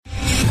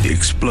The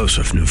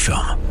explosive new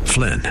film,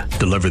 Flynn,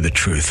 deliver the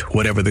truth,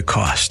 whatever the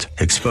cost,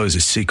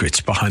 exposes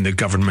secrets behind the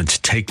government's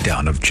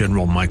takedown of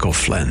General Michael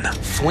Flynn.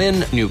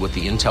 Flynn knew what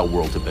the intel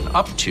world had been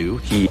up to.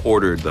 He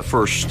ordered the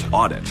first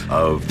audit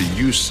of the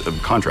use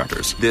of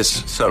contractors.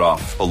 This set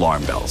off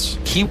alarm bells.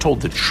 He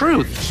told the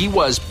truth. He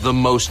was the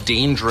most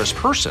dangerous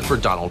person for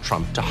Donald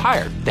Trump to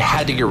hire. They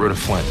had to get rid of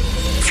Flynn.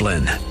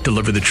 Flynn,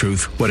 deliver the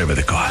truth, whatever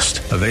the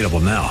cost. Available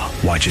now.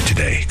 Watch it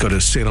today. Go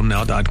to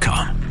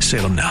salemnow.com.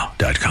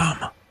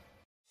 salemnow.com.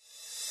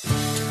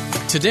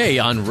 Today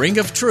on Ring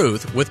of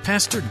Truth with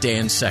Pastor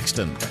Dan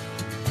Sexton.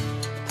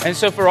 And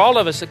so for all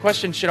of us, the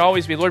question should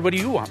always be, Lord, what do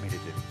you want me to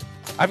do?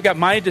 I've got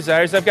my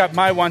desires, I've got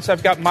my wants,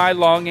 I've got my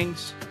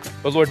longings.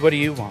 But Lord, what do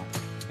you want?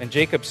 And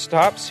Jacob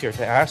stops here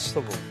to ask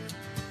the Lord,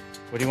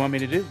 what do you want me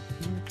to do?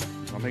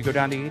 You want me to go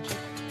down to Egypt?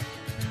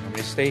 You want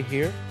me to stay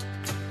here?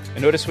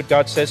 And notice what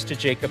God says to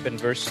Jacob in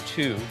verse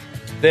 2.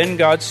 Then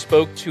God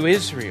spoke to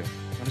Israel.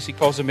 Notice he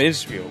calls him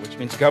Israel, which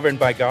means governed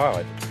by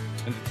God.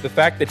 And the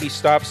fact that he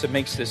stops and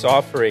makes this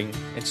offering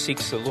and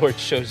seeks the Lord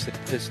shows that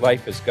his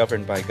life is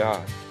governed by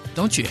God.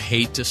 Don't you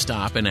hate to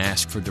stop and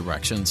ask for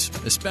directions,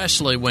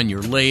 especially when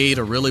you're late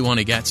or really want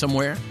to get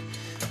somewhere?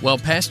 Well,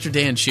 Pastor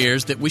Dan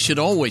shares that we should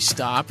always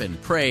stop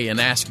and pray and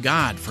ask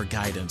God for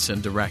guidance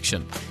and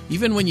direction.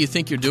 Even when you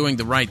think you're doing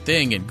the right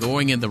thing and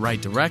going in the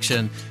right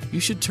direction, you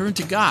should turn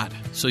to God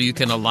so you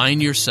can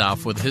align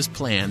yourself with His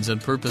plans and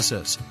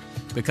purposes.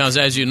 Because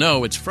as you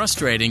know, it's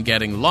frustrating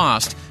getting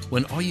lost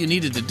when all you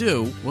needed to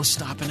do was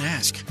stop and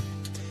ask.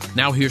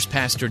 Now here's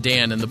Pastor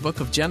Dan in the book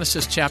of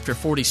Genesis chapter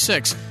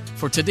 46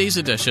 for today's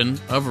edition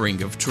of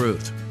Ring of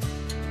Truth.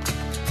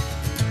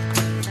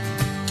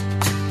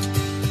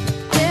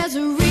 There's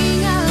a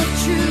ring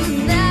of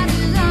truth that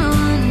is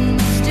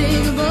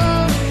unmistakable,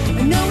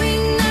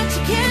 knowing that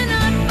you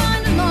cannot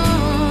find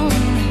alone.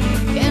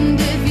 And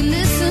if you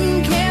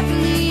listen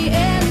carefully,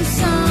 and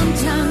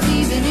sometimes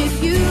even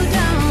if you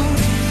don't,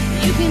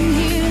 you can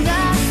hear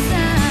that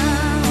sound.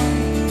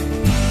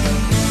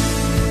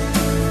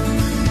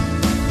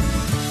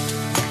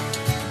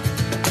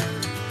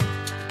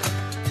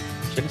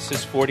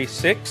 Genesis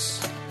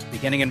 46,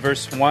 beginning in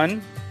verse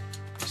 1.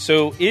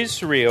 So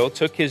Israel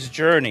took his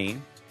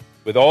journey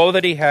with all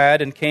that he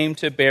had and came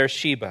to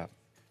Beersheba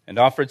and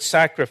offered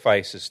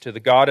sacrifices to the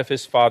God of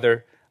his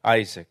father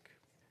Isaac.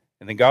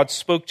 And then God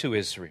spoke to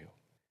Israel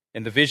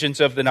in the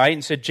visions of the night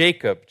and said,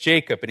 Jacob,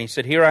 Jacob. And he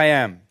said, here I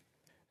am.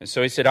 And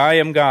so he said, I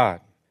am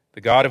God,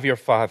 the God of your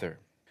father.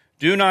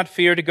 Do not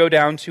fear to go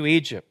down to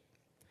Egypt,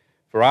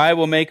 for I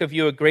will make of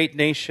you a great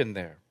nation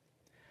there.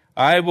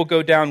 I will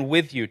go down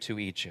with you to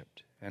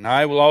Egypt, and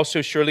I will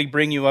also surely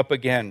bring you up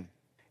again.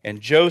 And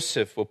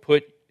Joseph will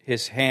put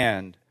his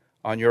hand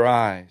on your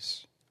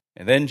eyes.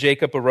 And then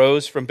Jacob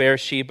arose from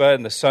Beersheba,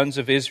 and the sons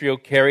of Israel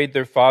carried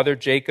their father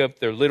Jacob,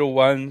 their little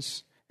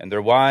ones, and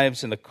their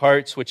wives in the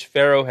carts which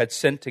Pharaoh had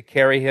sent to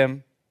carry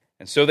him.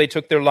 And so they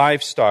took their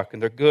livestock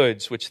and their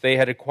goods which they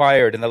had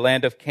acquired in the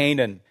land of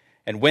Canaan,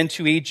 and went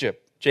to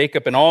Egypt,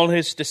 Jacob and all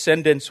his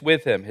descendants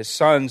with him, his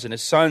sons and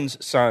his sons'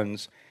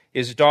 sons,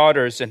 his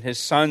daughters and his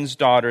sons'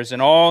 daughters,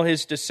 and all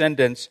his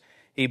descendants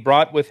he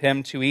brought with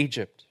him to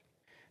Egypt.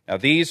 Now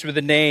these were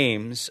the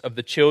names of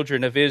the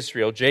children of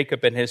Israel,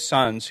 Jacob and his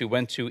sons, who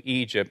went to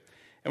Egypt.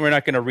 And we're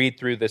not going to read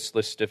through this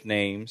list of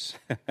names.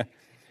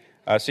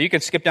 So you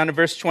can skip down to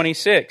verse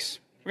 26.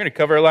 We're going to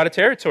cover a lot of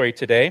territory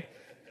today.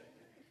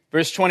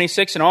 Verse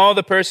 26, and all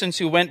the persons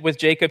who went with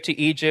Jacob to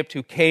Egypt,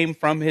 who came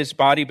from his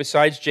body,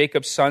 besides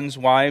Jacob's sons'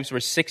 wives, were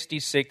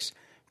 66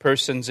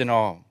 persons in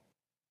all.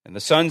 And the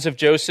sons of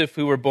Joseph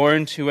who were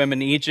born to him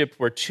in Egypt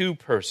were 2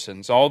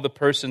 persons. All the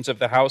persons of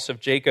the house of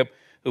Jacob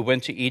who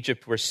went to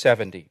Egypt were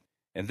 70.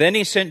 And then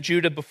he sent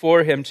Judah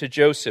before him to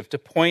Joseph to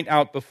point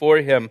out before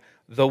him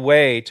the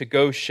way to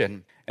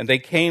Goshen. And they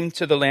came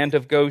to the land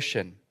of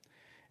Goshen.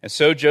 And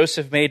so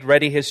Joseph made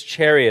ready his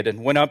chariot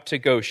and went up to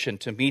Goshen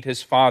to meet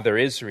his father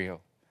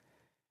Israel.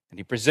 And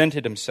he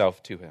presented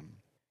himself to him.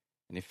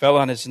 And he fell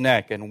on his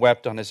neck and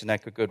wept on his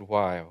neck a good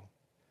while.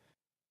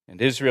 And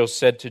Israel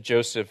said to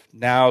Joseph,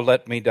 now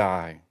let me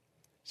die,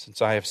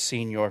 since I have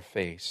seen your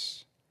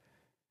face,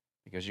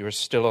 because you are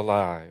still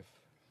alive.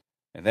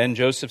 And then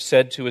Joseph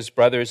said to his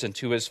brothers and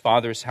to his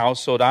father's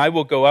household, I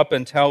will go up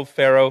and tell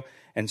Pharaoh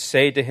and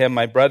say to him,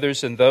 my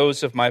brothers and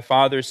those of my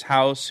father's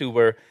house who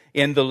were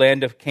in the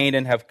land of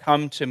Canaan have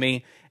come to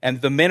me,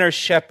 and the men are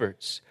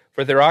shepherds,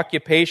 for their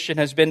occupation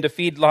has been to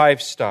feed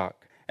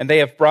livestock, and they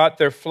have brought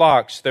their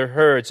flocks, their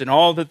herds, and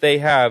all that they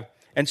have.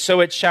 And so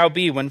it shall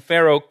be when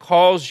Pharaoh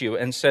calls you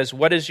and says,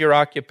 what is your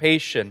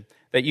occupation?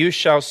 That you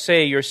shall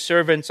say, your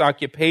servant's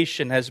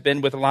occupation has been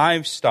with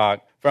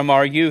livestock from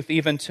our youth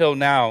even till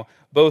now,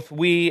 both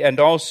we and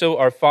also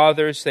our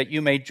fathers, that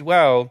you may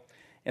dwell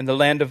in the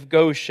land of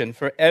Goshen,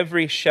 for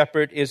every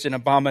shepherd is an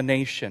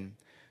abomination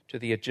to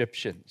the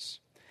Egyptians.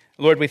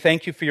 Lord, we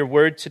thank you for your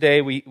word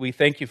today. We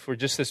thank you for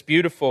just this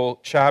beautiful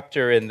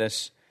chapter in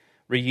this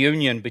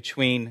reunion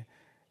between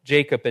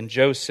Jacob and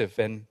Joseph.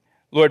 And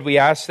Lord, we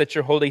ask that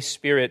your Holy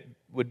Spirit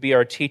would be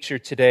our teacher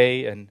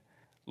today. And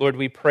Lord,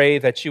 we pray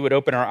that you would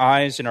open our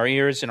eyes and our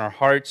ears and our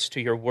hearts to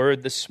your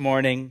word this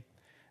morning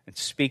and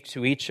speak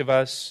to each of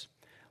us.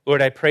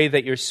 Lord, I pray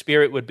that your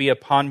Spirit would be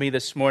upon me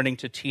this morning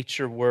to teach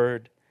your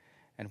word.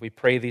 And we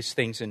pray these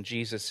things in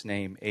Jesus'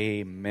 name.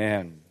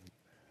 Amen.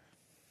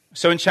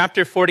 So in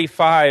chapter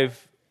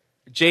 45,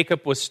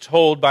 Jacob was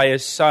told by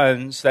his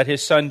sons that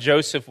his son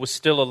Joseph was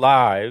still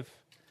alive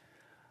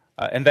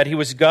and that he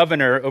was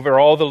governor over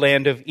all the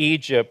land of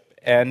Egypt,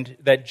 and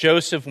that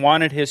Joseph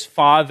wanted his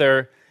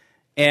father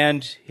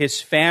and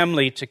his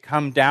family to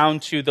come down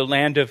to the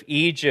land of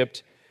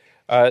Egypt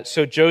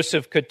so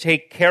Joseph could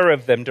take care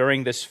of them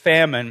during this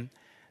famine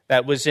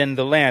that was in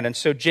the land. And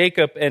so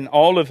Jacob and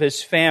all of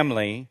his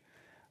family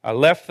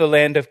left the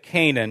land of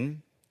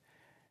Canaan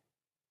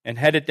and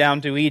headed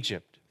down to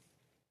Egypt.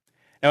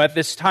 Now at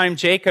this time,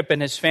 Jacob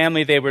and his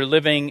family, they were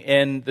living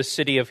in the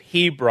city of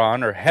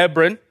Hebron,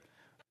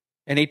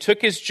 and he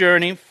took his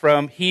journey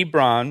from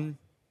Hebron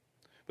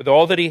with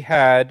all that he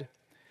had,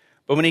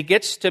 but when he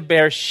gets to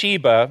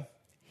Beersheba,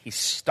 he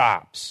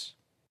stops.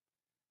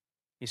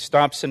 He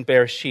stops in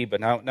Beersheba.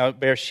 Now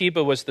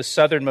Beersheba was the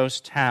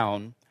southernmost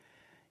town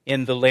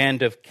in the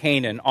land of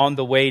Canaan on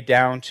the way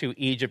down to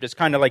Egypt. It's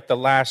kind of like the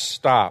last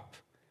stop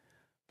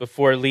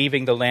before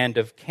leaving the land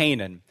of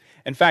Canaan.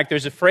 In fact,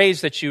 there's a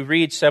phrase that you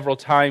read several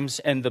times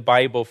in the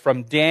Bible,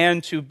 from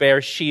Dan to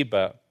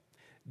Beersheba.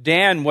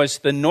 Dan was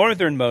the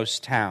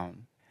northernmost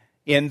town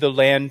in the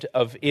land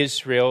of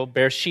Israel.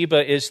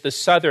 Beersheba is the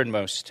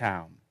southernmost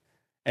town.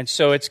 And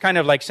so it's kind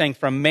of like saying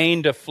from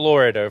Maine to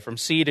Florida, from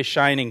sea to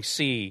shining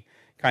sea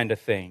kind of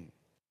thing.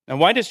 Now,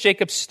 why does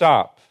Jacob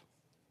stop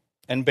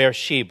in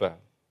Beersheba?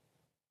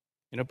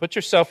 Put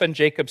yourself in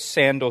Jacob's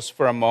sandals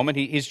for a moment.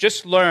 He's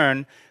just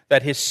learned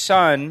that his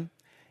son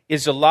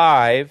is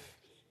alive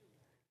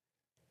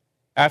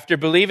after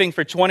believing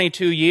for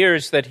 22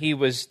 years that he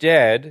was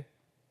dead.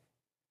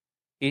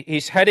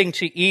 He's heading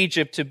to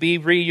Egypt to be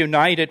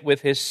reunited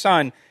with his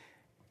son.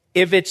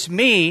 If it's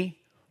me,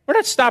 we're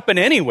not stopping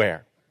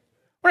anywhere.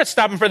 We're not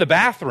stopping for the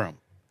bathroom.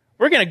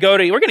 We're going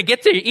to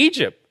get to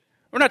Egypt.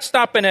 We're not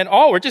stopping at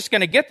all. We're just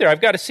going to get there.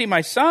 I've got to see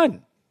my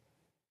son.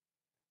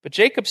 But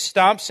Jacob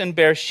stops in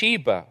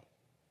Beersheba.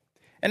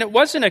 And it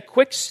wasn't a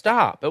quick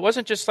stop. It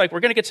wasn't just like, we're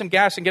going to get some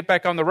gas and get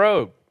back on the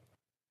road.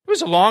 It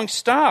was a long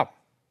stop.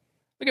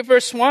 Look at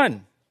verse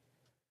 1.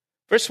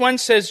 Verse 1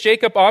 says,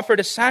 Jacob offered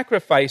a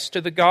sacrifice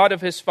to the God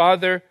of his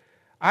father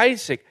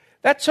Isaac.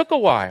 That took a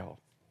while.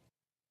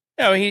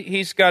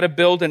 He's got to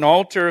build an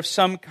altar of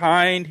some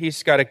kind.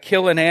 He's got to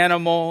kill an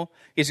animal.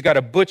 He's got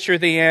to butcher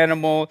the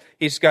animal.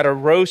 He's got to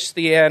roast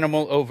the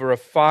animal over a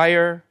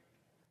fire.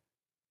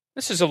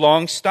 This is a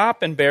long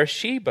stop in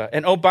Beersheba.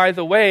 And oh, by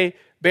the way,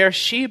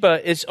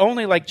 Beersheba is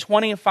only like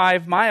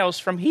 25 miles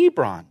from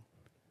Hebron.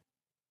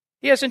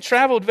 He hasn't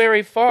traveled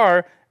very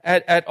far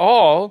at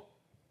all,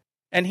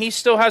 and he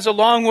still has a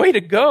long way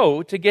to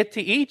go to get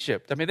to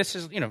Egypt. I mean, this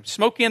is,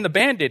 Smokey and the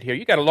Bandit here.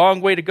 You got a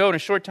long way to go and a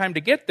short time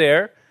to get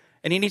there,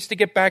 and he needs to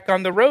get back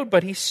on the road,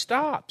 but he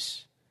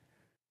stops.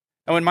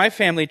 And when my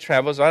family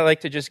travels, I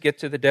like to just get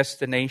to the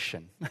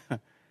destination.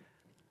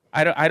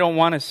 I don't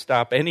want to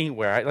stop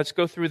anywhere. Let's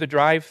go through the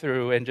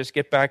drive-thru and just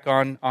get back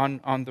on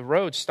the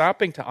road.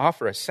 Stopping to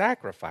offer a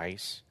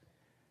sacrifice,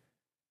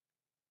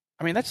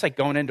 I mean, that's like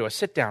going into a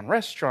sit-down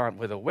restaurant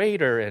with a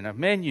waiter and a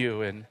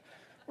menu, and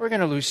we're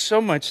going to lose so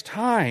much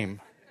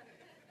time.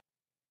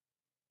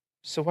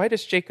 So why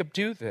does Jacob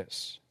do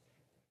this?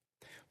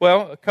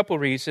 Well, a couple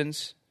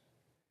reasons.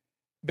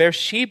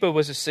 Beersheba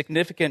was a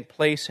significant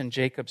place in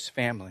Jacob's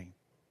family.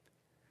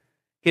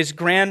 His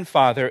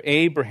grandfather,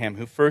 Abraham,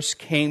 who first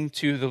came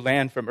to the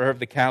land from Ur of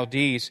the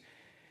Chaldees,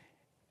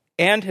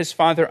 and his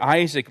father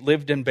Isaac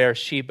lived in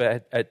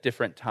Beersheba at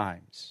different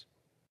times.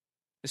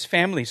 His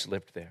families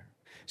lived there.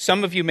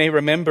 Some of you may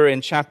remember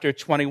in chapter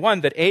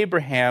 21 that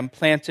Abraham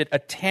planted a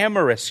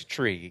tamarisk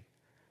tree.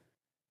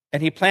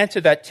 And he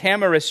planted that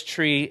tamarisk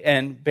tree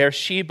in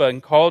Beersheba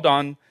and called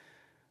on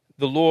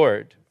the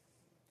Lord.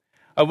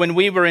 When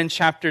we were in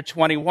chapter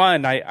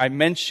 21, I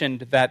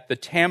mentioned that the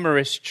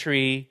tamarisk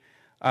tree,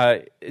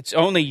 its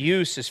only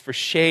use is for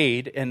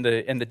shade in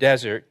the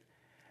desert,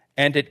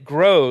 and it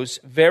grows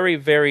very,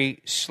 very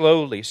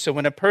slowly. So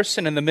when a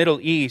person in the Middle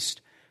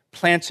East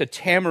plants a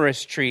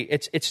tamarisk tree,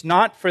 it's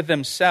not for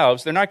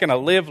themselves. They're not going to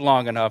live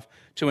long enough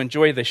to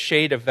enjoy the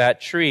shade of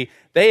that tree.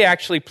 They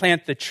actually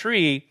plant the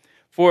tree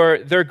for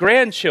their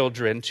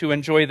grandchildren to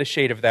enjoy the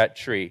shade of that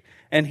tree.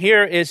 And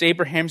here is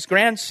Abraham's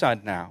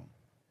grandson now,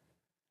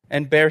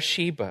 and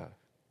Beersheba,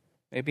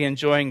 maybe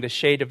enjoying the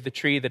shade of the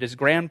tree that his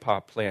grandpa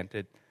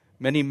planted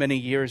many, many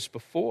years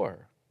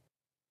before.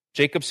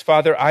 Jacob's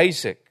father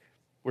Isaac,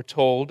 we're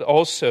told,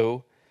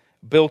 also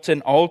built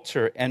an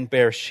altar in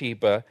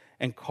Beersheba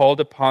and called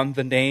upon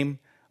the name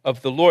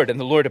of the Lord. And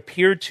the Lord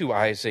appeared to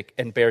Isaac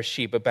in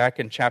Beersheba back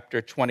in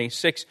chapter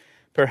 26.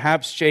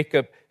 Perhaps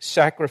Jacob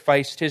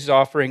sacrificed his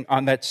offering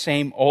on that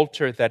same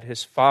altar that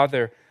his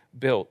father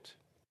built.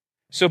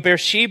 So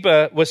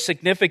Beersheba was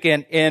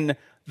significant in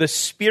the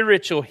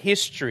spiritual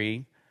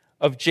history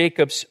of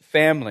Jacob's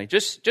family.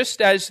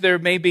 Just as there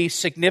may be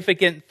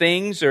significant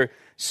things or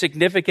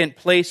significant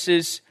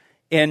places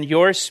in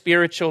your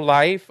spiritual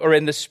life or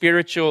in the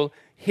spiritual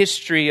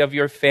history of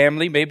your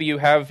family. Maybe you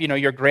have,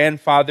 your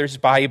grandfather's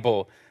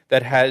Bible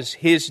that has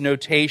his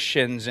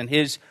notations and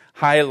his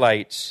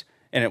highlights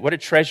in it. What a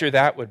treasure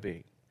that would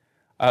be.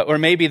 Or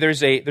maybe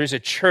there's a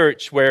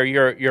church where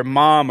your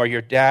mom or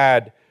your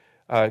dad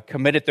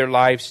committed their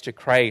lives to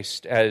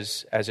Christ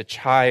as a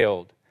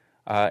child,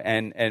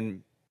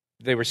 and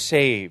they were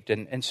saved.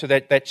 And so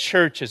that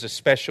church is a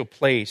special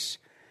place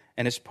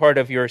and is part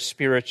of your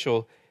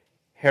spiritual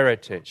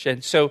heritage.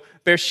 And so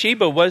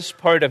Beersheba was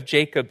part of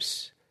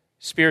Jacob's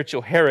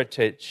spiritual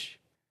heritage,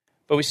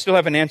 but we still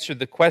haven't answered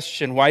the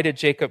question, why did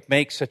Jacob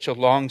make such a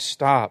long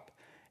stop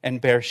in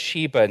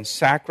Beersheba and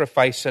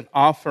sacrifice an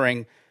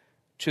offering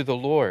to the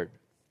Lord?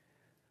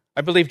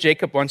 I believe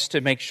Jacob wants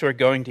to make sure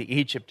going to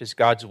Egypt is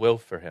God's will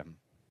for him,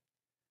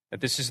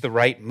 that this is the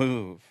right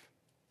move.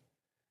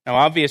 Now,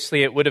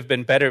 obviously, it would have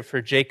been better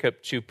for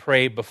Jacob to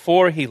pray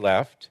before he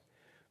left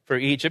for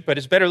Egypt, but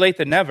it's better late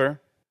than never,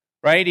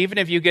 right? Even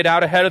if you get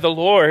out ahead of the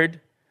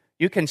Lord,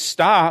 you can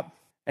stop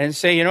and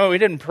say, we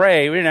didn't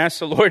pray. We didn't ask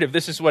the Lord if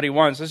this is what he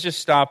wants. Let's just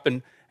stop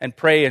and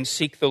pray and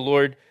seek the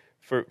Lord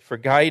for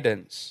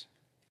guidance.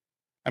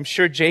 I'm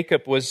sure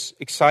Jacob was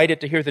excited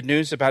to hear the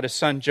news about his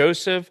son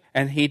Joseph,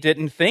 and he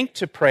didn't think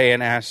to pray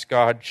and ask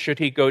God, should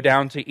he go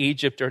down to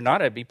Egypt or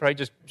not? He probably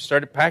just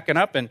started packing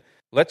up and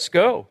let's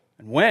go,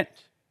 and went.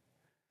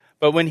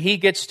 But when he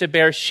gets to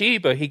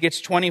Beersheba, he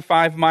gets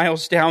 25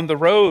 miles down the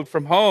road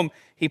from home,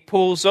 he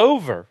pulls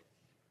over.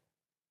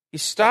 He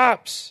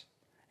stops,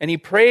 and he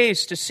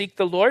prays to seek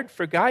the Lord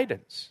for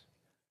guidance.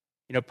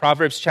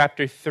 Proverbs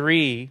chapter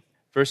 3,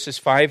 verses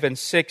 5 and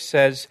 6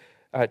 says,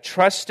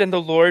 trust in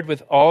the Lord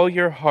with all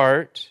your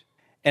heart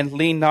and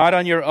lean not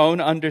on your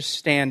own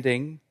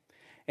understanding.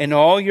 In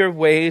all your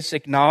ways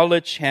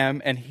acknowledge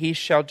him, and he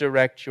shall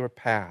direct your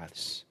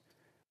paths.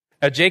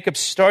 Now, Jacob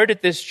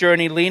started this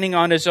journey leaning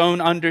on his own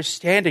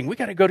understanding. We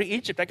got to go to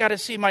Egypt. I got to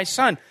see my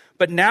son.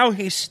 But now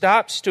he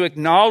stops to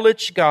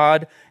acknowledge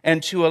God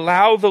and to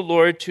allow the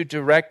Lord to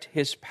direct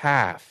his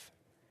path.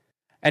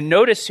 And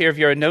notice here, if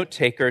you're a note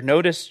taker,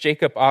 notice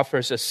Jacob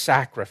offers a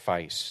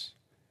sacrifice.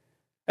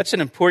 That's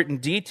an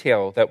important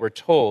detail that we're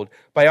told.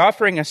 By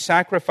offering a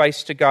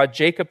sacrifice to God,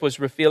 Jacob was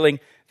revealing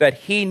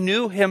that he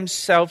knew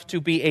himself to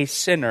be a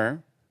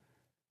sinner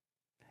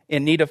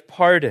in need of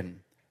pardon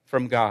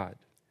from God.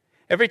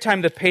 Every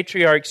time the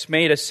patriarchs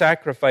made a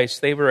sacrifice,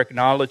 they were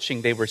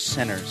acknowledging they were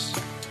sinners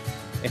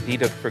in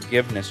need of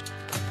forgiveness.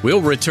 We'll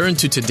return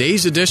to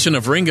today's edition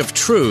of Ring of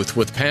Truth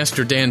with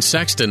Pastor Dan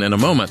Sexton in a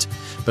moment.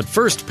 But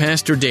first,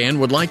 Pastor Dan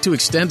would like to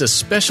extend a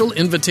special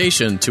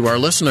invitation to our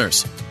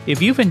listeners.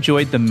 If you've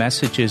enjoyed the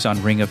messages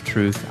on Ring of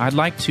Truth, I'd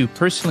like to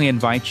personally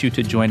invite you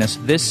to join us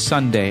this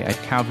Sunday at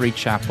Calvary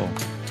Chapel.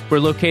 We're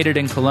located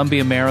in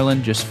Columbia,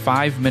 Maryland, just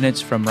 5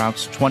 minutes from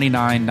routes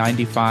 29,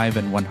 95,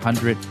 and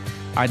 100.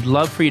 I'd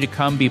love for you to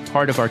come be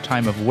part of our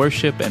time of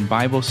worship and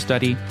Bible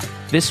study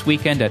this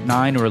weekend at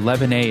 9 or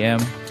 11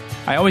 a.m.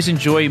 I always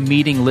enjoy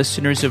meeting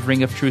listeners of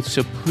Ring of Truth,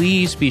 so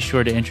please be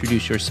sure to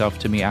introduce yourself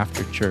to me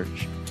after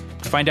church.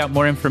 To find out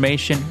more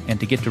information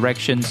and to get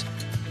directions,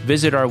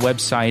 visit our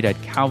website at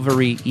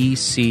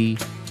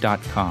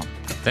calvaryec.com.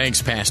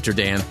 Thanks, Pastor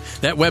Dan.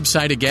 That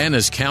website again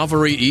is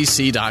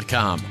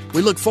calvaryec.com.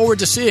 We look forward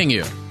to seeing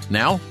you.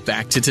 Now,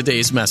 back to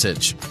today's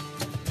message.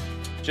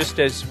 Just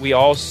as we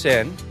all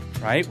sin,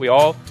 right? We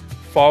all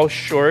fall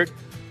short.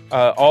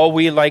 All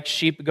we like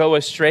sheep go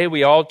astray.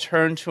 We all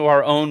turn to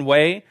our own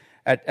way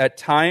at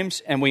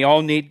times, and we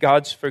all need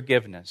God's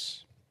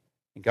forgiveness.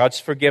 And God's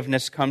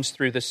forgiveness comes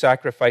through the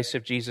sacrifice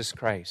of Jesus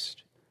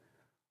Christ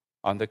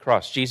on the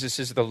cross. Jesus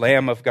is the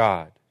Lamb of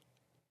God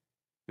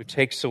who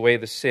takes away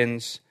the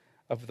sins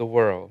of the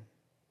world.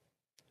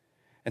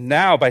 And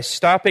now, by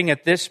stopping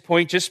at this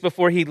point, just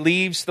before he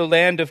leaves the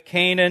land of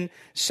Canaan,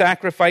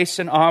 sacrifice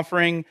and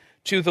offering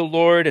to the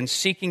Lord and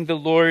seeking the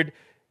Lord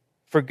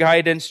for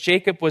guidance,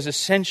 Jacob was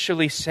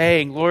essentially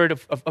saying, Lord,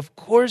 of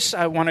course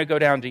I want to go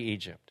down to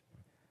Egypt.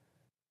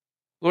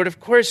 Lord,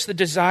 of course the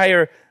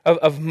desire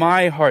of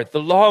my heart,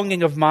 the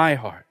longing of my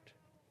heart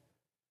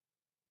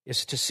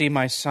is to see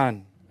my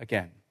son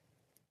again.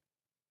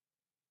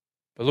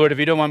 But Lord, if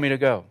you don't want me to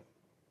go,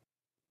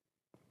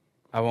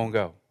 I won't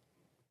go.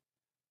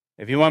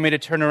 If you want me to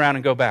turn around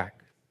and go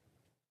back,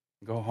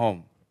 go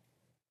home,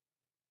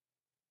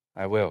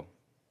 I will.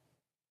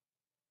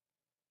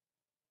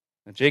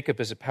 Now, Jacob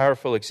is a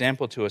powerful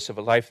example to us of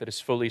a life that is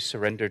fully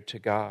surrendered to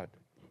God.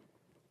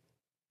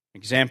 An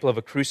example of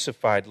a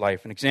crucified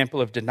life, an example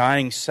of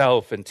denying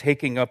self and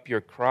taking up your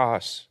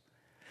cross.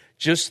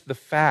 Just the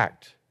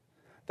fact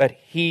that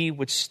he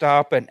would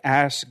stop and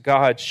ask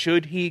God,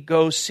 should he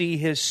go see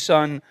his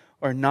son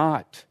or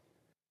not?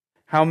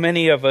 How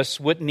many of us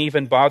wouldn't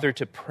even bother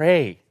to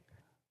pray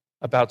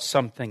about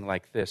something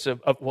like this?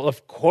 Well,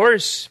 of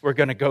course we're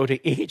going to go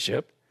to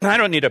Egypt. I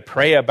don't need to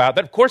pray about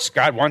that. Of course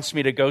God wants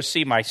me to go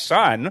see my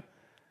son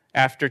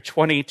after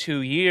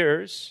 22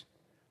 years.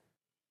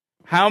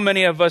 How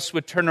many of us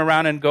would turn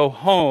around and go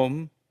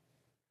home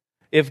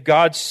if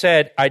God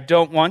said, I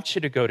don't want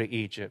you to go to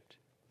Egypt.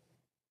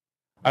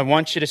 I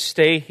want you to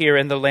stay here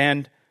in the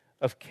land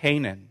of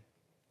Canaan.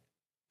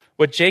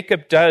 What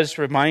Jacob does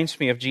reminds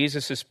me of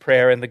Jesus'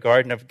 prayer in the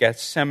Garden of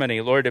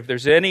Gethsemane. Lord, if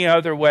there's any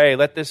other way,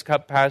 let this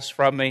cup pass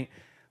from me.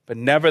 But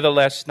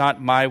nevertheless,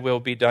 not my will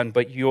be done,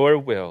 but your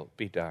will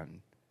be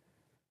done.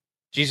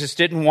 Jesus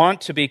didn't want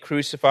to be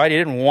crucified. He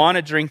didn't want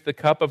to drink the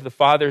cup of the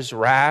Father's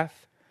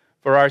wrath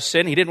for our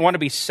sin. He didn't want to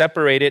be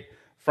separated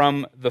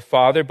from the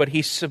Father, but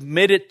he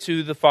submitted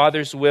to the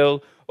Father's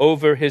will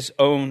over his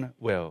own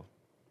will.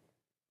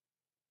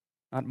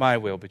 Not my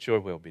will, but your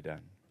will be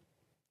done.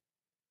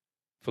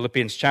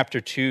 Philippians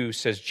chapter 2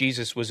 says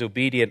Jesus was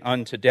obedient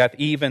unto death,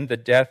 even the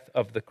death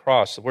of the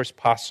cross, the worst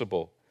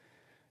possible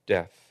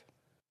death.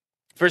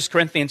 1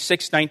 Corinthians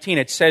 6:19,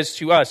 it says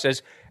to us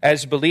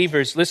as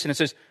believers, listen, it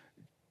says,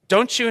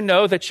 don't you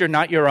know that you're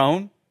not your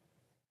own?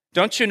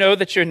 Don't you know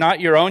that you're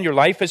not your own? Your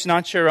life is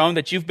not your own,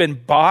 that you've been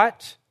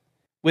bought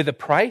with a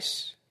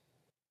price?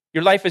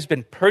 Your life has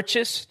been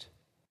purchased.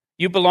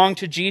 You belong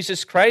to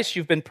Jesus Christ.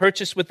 You've been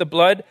purchased with the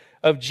blood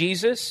of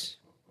Jesus.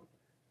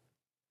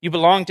 You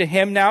belong to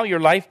him now. Your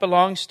life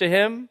belongs to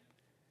him.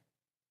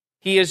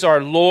 He is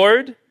our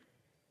Lord,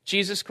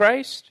 Jesus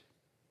Christ.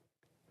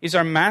 He's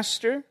our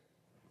master.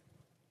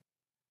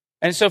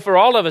 And so for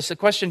all of us, the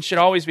question should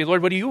always be,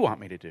 Lord, what do you want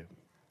me to do?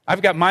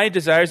 I've got my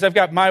desires, I've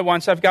got my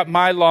wants, I've got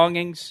my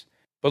longings.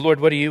 But Lord,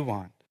 what do you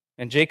want?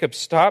 And Jacob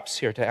stops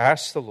here to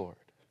ask the Lord,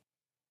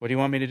 what do you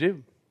want me to do?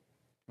 You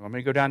want me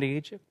to go down to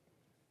Egypt?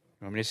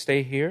 You want me to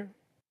stay here?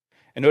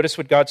 And notice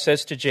what God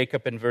says to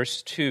Jacob in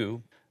verse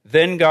 2.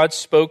 Then God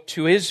spoke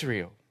to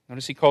Israel.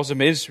 Notice he calls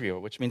him Israel,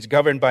 which means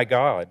governed by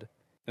God.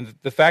 And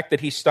the fact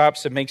that he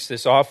stops and makes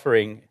this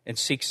offering and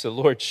seeks the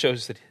Lord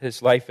shows that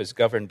his life is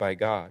governed by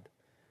God.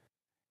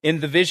 In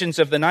the visions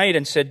of the night,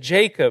 and said,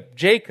 Jacob,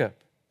 Jacob.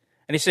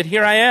 And he said,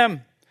 here I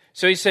am.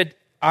 So he said,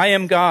 I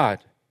am God,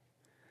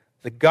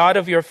 the God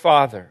of your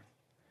father.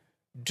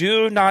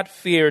 Do not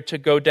fear to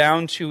go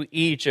down to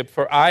Egypt,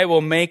 for I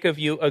will make of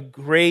you a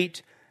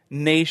great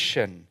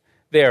nation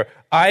there.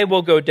 I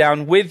will go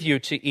down with you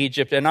to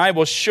Egypt, and I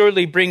will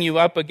surely bring you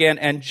up again,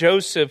 and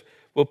Joseph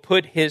will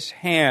put his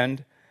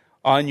hand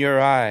on your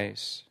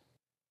eyes.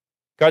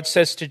 God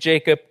says to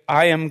Jacob,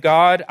 I am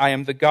God. I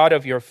am the God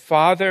of your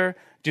father.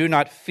 Do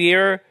not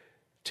fear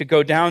to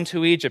go down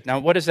to Egypt. Now,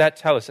 what does that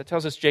tell us? That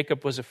tells us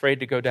Jacob was afraid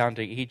to go down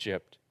to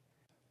Egypt.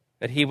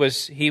 That he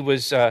was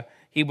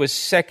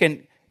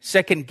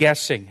second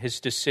guessing his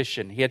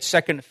decision. He had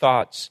second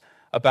thoughts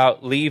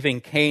about leaving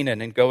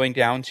Canaan and going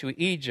down to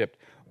Egypt.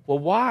 Well,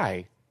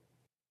 why?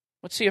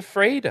 What's he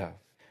afraid of?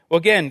 Well,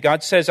 again,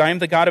 God says, I am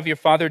the God of your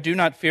father. Do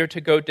not fear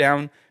to go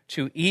down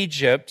to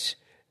Egypt.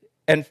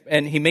 And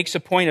he makes a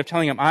point of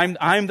telling him,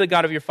 I'm the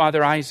God of your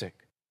father Isaac.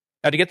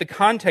 Now, to get the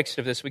context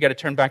of this, we've got to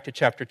turn back to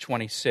chapter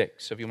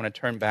 26. So if you want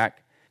to turn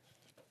back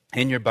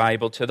in your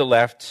Bible to the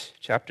left,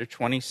 chapter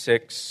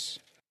 26.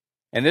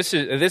 And this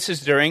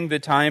is during the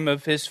time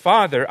of his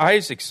father,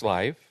 Isaac's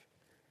life.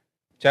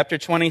 Chapter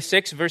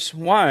 26, verse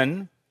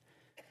 1,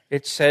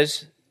 it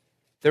says,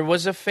 there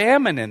was a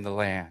famine in the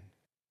land.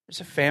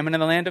 There's a famine in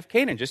the land of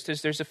Canaan, just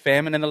as there's a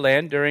famine in the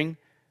land during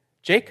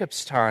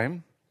Jacob's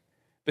time.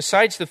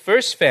 Besides the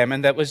first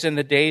famine that was in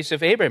the days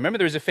of Abraham. Remember,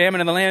 there was a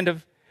famine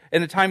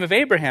in the time of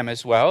Abraham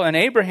as well. And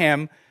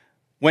Abraham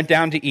went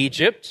down to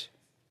Egypt.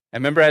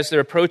 And remember, as they're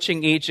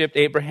approaching Egypt,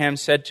 Abraham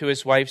said to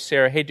his wife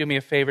Sarah, hey, do me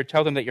a favor,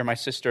 tell them that you're my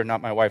sister,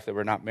 not my wife, that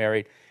we're not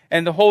married.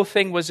 And the whole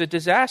thing was a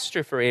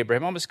disaster for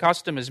Abraham. Almost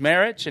cost him his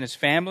marriage and his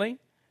family,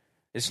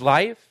 his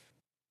life.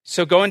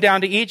 So going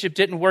down to Egypt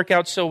didn't work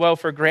out so well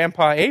for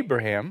Grandpa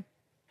Abraham.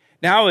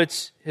 Now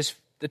it's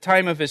the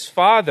time of his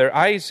father,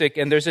 Isaac,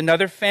 and there's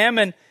another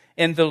famine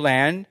in the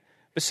land,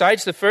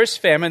 besides the first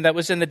famine that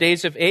was in the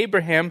days of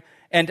Abraham.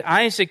 And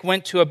Isaac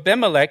went to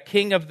Abimelech,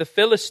 king of the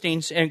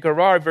Philistines, in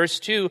Gerar. Verse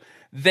 2,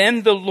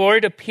 then the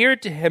Lord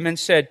appeared to him and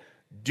said,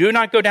 do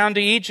not go down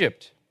to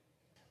Egypt.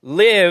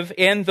 Live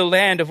in the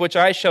land of which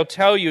I shall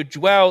tell you.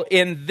 Dwell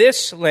in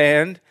this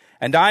land,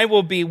 and I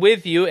will be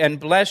with you and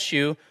bless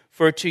you.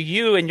 For to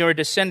you and your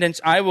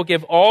descendants I will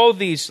give all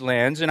these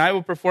lands, and I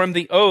will perform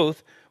the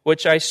oath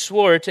which I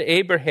swore to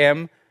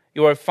Abraham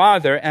your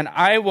father, and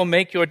I will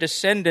make your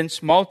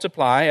descendants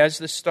multiply as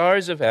the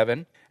stars of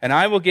heaven. And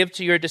I will give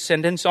to your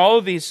descendants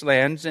all these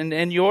lands, and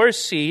in your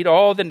seed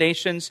all the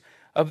nations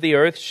of the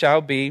earth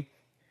shall be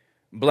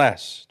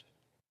blessed.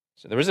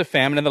 So there was a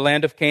famine in the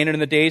land of Canaan in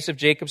the days of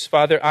Jacob's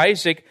father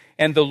Isaac,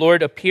 and the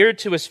Lord appeared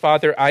to his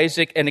father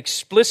Isaac and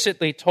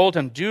explicitly told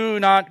him, do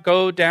not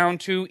go down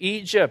to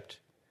Egypt,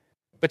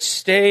 but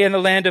stay in the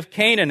land of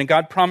Canaan. And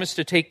God promised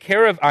to take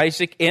care of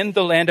Isaac in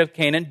the land of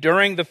Canaan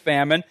during the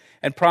famine,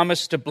 and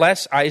promised to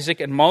bless Isaac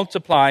and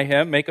multiply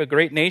him, make a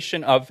great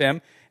nation of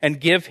him, and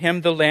give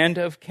him the land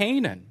of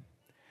Canaan.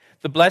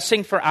 The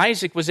blessing for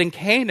Isaac was in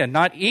Canaan,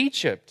 not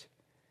Egypt.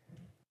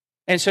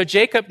 And so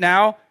Jacob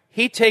now,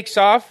 he takes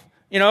off,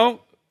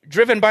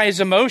 driven by his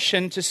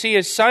emotion to see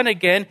his son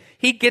again.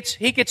 He gets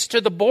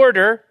to the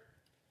border.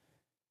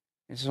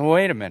 He says,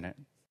 wait a minute.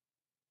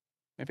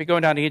 Maybe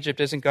going down to Egypt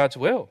isn't God's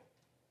will.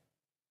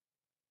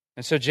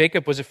 And so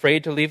Jacob was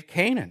afraid to leave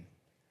Canaan.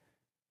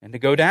 and to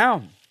go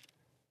down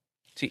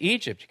to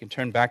Egypt. You can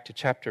turn back to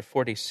chapter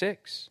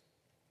 46.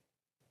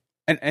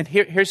 And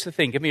here's the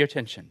thing, give me your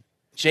attention.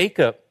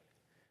 Jacob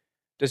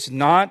does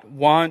not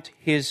want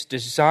his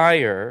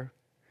desire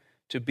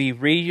to be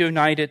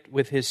reunited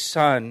with his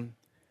son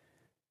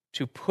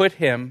to put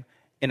him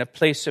in a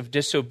place of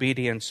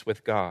disobedience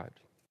with God.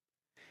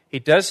 He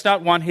does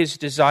not want his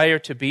desire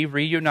to be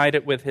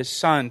reunited with his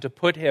son to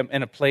put him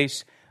in a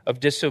place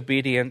of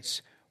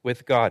disobedience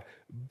with God.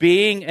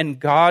 Being in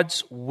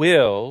God's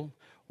will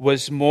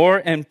was more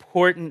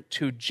important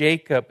to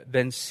Jacob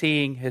than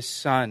seeing his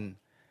son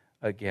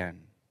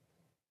again.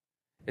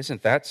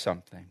 Isn't that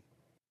something?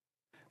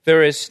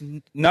 There is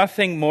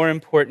nothing more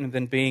important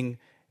than being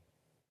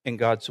in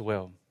God's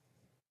will.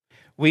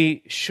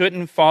 We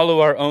shouldn't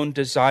follow our own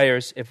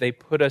desires if they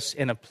put us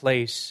in a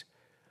place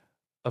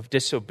of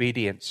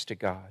disobedience to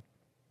God.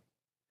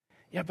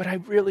 Yeah, but I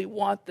really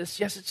want this.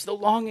 Yes, it's the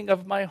longing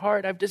of my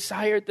heart. I've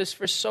desired this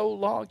for so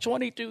long.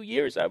 22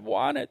 years I've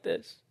wanted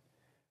this.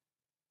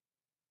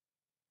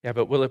 Yeah,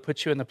 but will it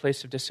put you in the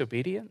place of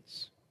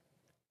disobedience?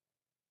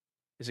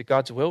 Is it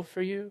God's will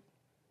for you?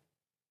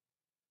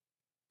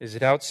 Is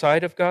it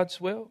outside of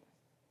God's will?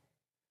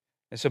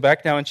 And so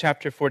back now in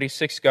chapter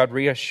 46, God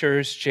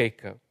reassures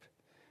Jacob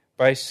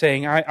by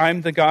saying,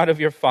 I'm the God of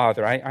your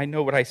father. I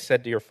know what I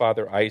said to your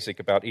father Isaac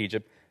about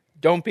Egypt.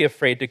 Don't be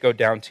afraid to go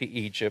down to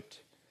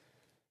Egypt.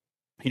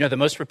 You know, the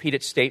most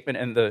repeated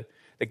statement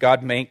that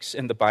God makes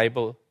in the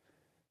Bible,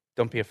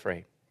 don't be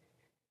afraid.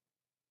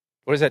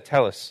 What does that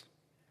tell us?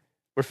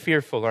 We're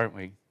fearful, aren't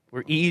we?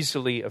 We're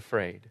easily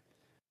afraid.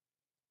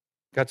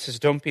 God says,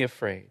 don't be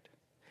afraid.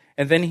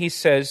 And then he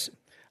says,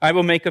 I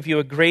will make of you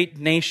a great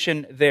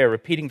nation there,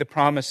 repeating the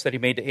promise that he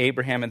made to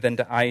Abraham and then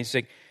to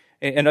Isaac.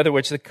 In other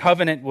words, the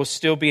covenant will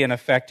still be in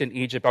effect in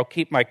Egypt. I'll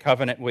keep my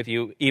covenant with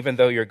you, even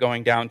though you're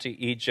going down to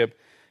Egypt.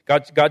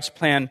 God's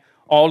plan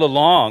all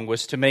along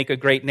was to make a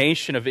great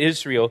nation of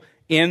Israel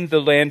in the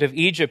land of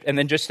Egypt, and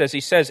then just as he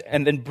says,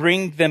 and then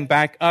bring them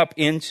back up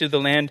into the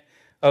land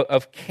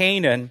of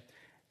Canaan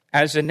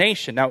as a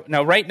nation.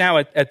 Now right now,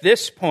 at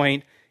this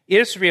point,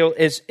 Israel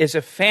is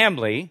a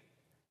family.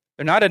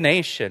 They're not a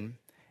nation,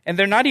 and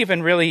they're not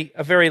even really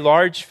a very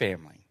large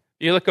family.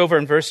 You look over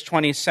in verse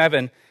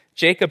 27,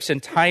 Jacob's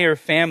entire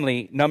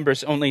family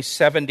numbers only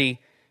 70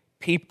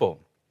 people.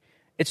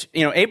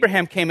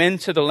 Abraham came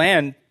into the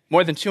land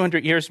more than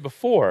 200 years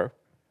before,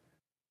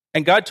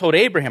 and God told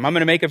Abraham, I'm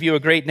going to make of you a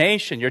great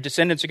nation. Your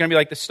descendants are going to be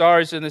like the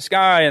stars in the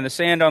sky and the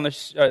sand on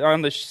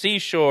the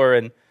seashore.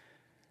 And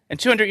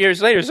 200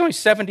 years later, there's only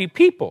 70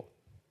 people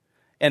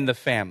in the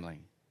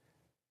family.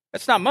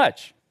 That's not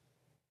much.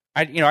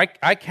 I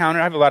counted.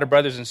 I have a lot of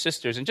brothers and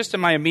sisters, and just in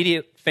my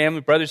immediate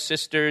family, brothers,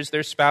 sisters,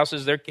 their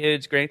spouses, their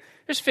kids,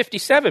 there's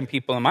 57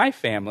 people in my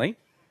family.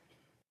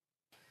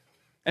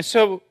 And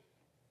so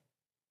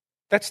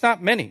that's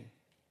not many.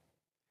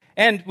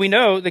 And we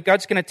know that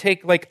God's going to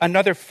take like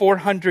another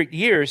 400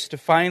 years to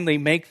finally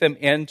make them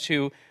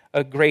into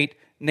a great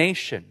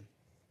nation.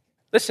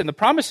 Listen, the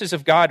promises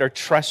of God are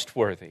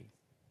trustworthy.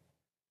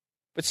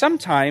 But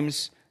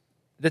sometimes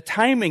the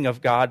timing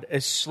of God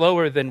is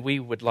slower than we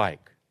would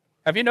like.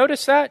 Have you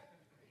noticed that?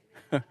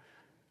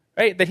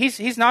 Right? That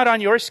he's not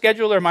on your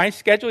schedule or my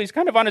schedule. He's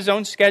kind of on his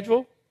own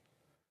schedule.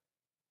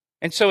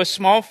 And so a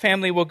small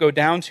family will go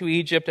down to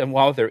Egypt, and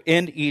while they're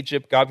in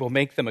Egypt, God will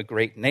make them a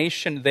great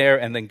nation there,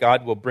 and then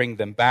God will bring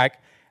them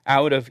back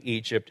out of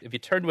Egypt. If you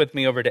turn with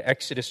me over to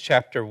Exodus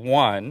chapter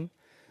 1,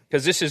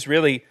 because this is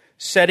really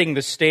setting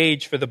the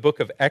stage for the book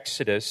of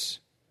Exodus.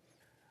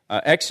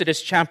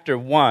 Exodus chapter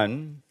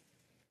 1,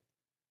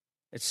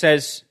 it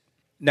says,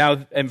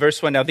 now in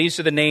verse 1, now these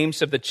are the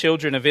names of the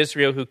children of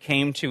Israel who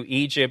came to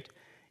Egypt.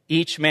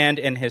 Each man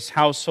in his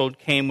household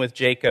came with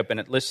Jacob, and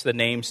it lists the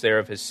names there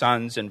of his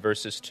sons in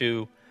verses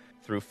 2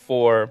 through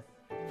 4.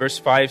 Verse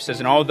 5 says,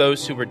 and all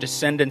those who were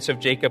descendants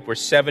of Jacob were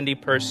 70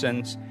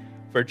 persons,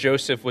 for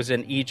Joseph was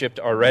in Egypt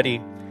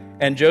already.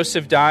 And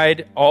Joseph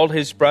died, all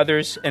his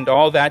brothers, and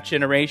all that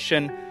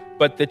generation.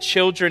 But the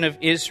children of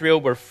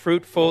Israel were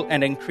fruitful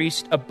and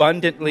increased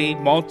abundantly,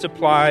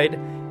 multiplied,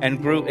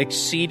 and grew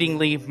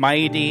exceedingly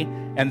mighty,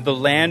 and the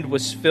land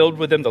was filled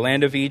with them, the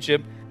land of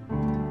Egypt.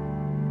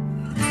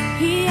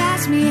 He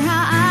asked me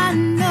how I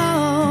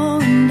know,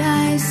 and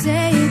I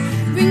say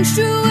it rings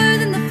truer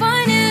than the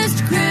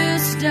finest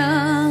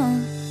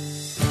crystal.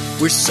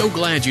 We're so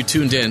glad you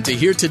tuned in to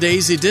hear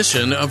today's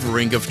edition of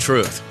Ring of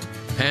Truth.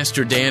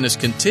 Pastor Dan is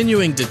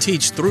continuing to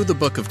teach through the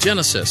book of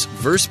Genesis,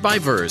 verse by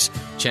verse,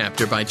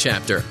 chapter by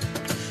chapter.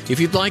 If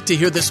you'd like to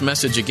hear this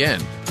message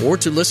again, or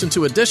to listen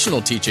to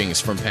additional teachings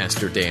from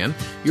Pastor Dan,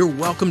 you're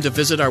welcome to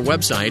visit our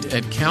website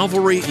at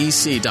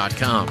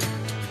calvaryec.com.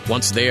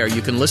 Once there,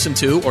 you can listen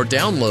to or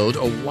download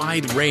a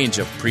wide range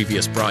of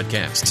previous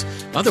broadcasts.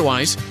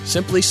 Otherwise,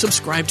 simply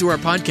subscribe to our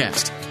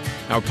podcast.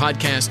 Our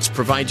podcasts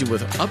provide you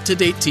with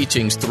up-to-date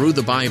teachings through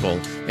the Bible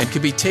and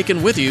can be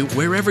taken with you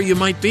wherever you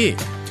might be.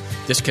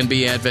 This can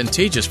be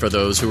advantageous for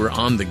those who are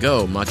on the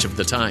go much of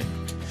the time.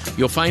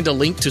 You'll find a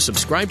link to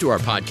subscribe to our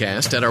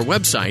podcast at our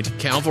website,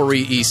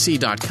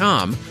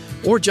 calvaryec.com,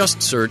 or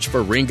just search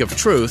for Ring of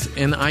Truth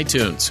in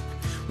iTunes.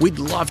 We'd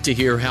love to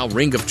hear how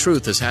Ring of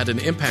Truth has had an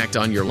impact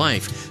on your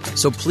life,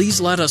 so please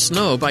let us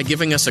know by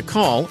giving us a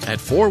call at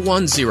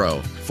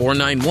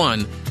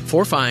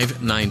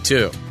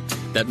 410-491-4592.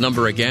 That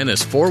number again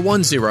is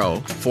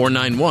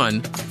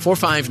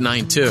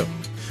 410-491-4592.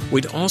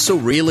 We'd also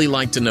really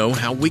like to know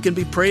how we can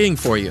be praying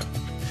for you.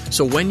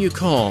 So when you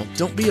call,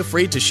 don't be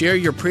afraid to share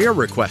your prayer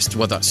requests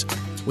with us.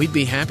 We'd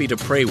be happy to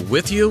pray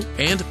with you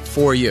and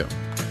for you.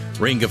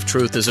 Ring of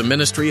Truth is a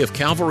ministry of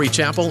Calvary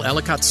Chapel,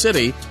 Ellicott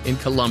City in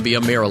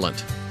Columbia,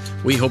 Maryland.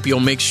 We hope you'll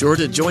make sure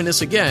to join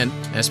us again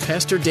as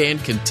Pastor Dan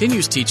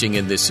continues teaching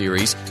in this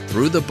series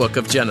through the book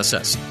of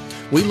Genesis.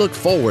 We look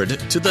forward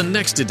to the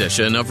next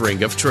edition of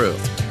Ring of Truth.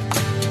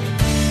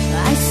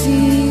 I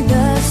see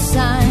the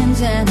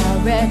signs and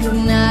I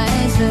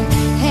recognize the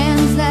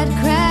hands that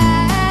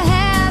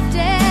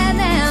crafted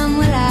them.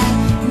 Well,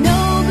 I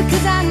know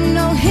because I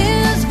know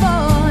His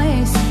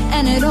voice,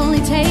 and it only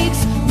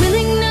takes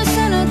willingness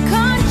and a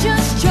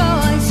conscious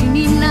choice. You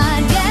need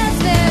not guess,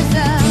 there's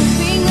a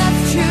ring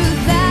of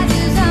truth that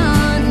is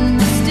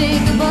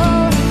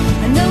unmistakable,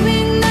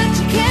 knowing that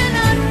you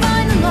cannot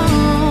find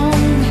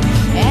alone.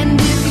 And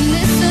if you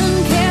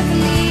listen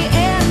carefully,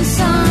 and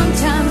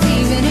sometimes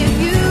even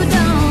if you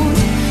don't,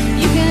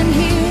 you can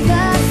hear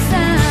the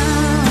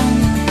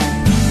sound.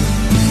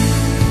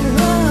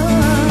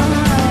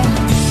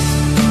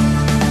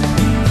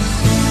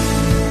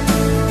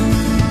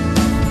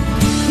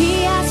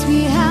 He asked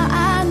me how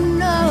I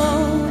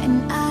know,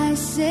 and I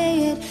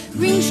say it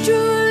rings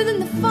truer than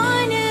the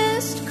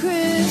finest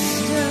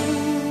crystal.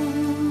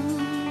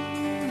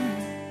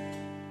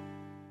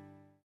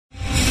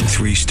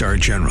 3-star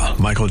General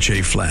Michael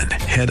J. Flynn,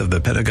 head of the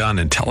Pentagon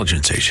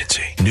Intelligence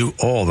Agency, knew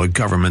all the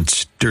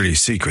government's dirty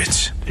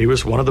secrets. He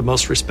was one of the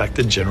most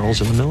respected generals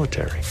in the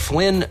military.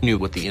 Flynn knew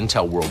what the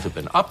intel world had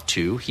been up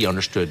to. He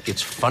understood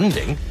its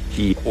funding.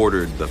 He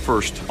ordered the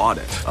first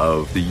audit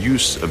of the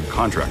use of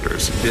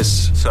contractors.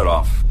 This set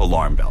off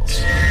alarm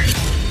bells.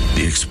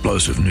 The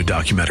explosive new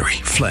documentary,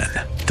 Flynn,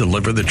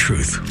 Deliver the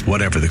Truth,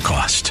 Whatever the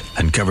Cost,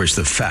 uncovers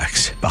the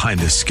facts behind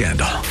this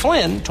scandal.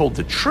 Flynn told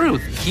the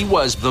truth. He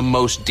was the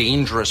most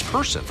dangerous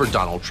person for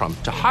Donald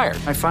Trump to hire.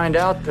 I find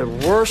out the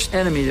worst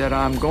enemy that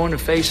I'm going to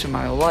face in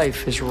my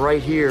life is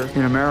right here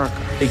in America.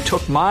 They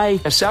took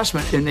my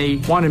assessment and they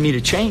wanted me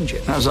to change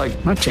it. And I was like,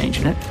 I'm not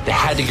changing it. They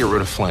had to get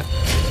rid of Flynn.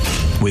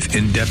 With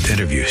in-depth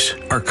interviews,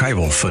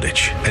 archival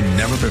footage, and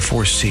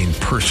never-before-seen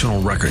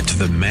personal records of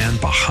the man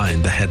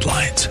behind the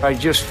headlines. I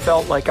just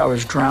felt like I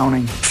was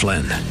drowning.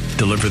 Flynn,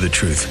 Deliver the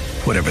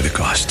Truth, Whatever the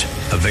Cost.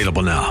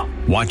 Available now.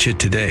 Watch it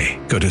today.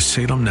 Go to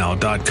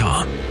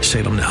salemnow.com.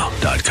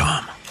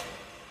 salemnow.com.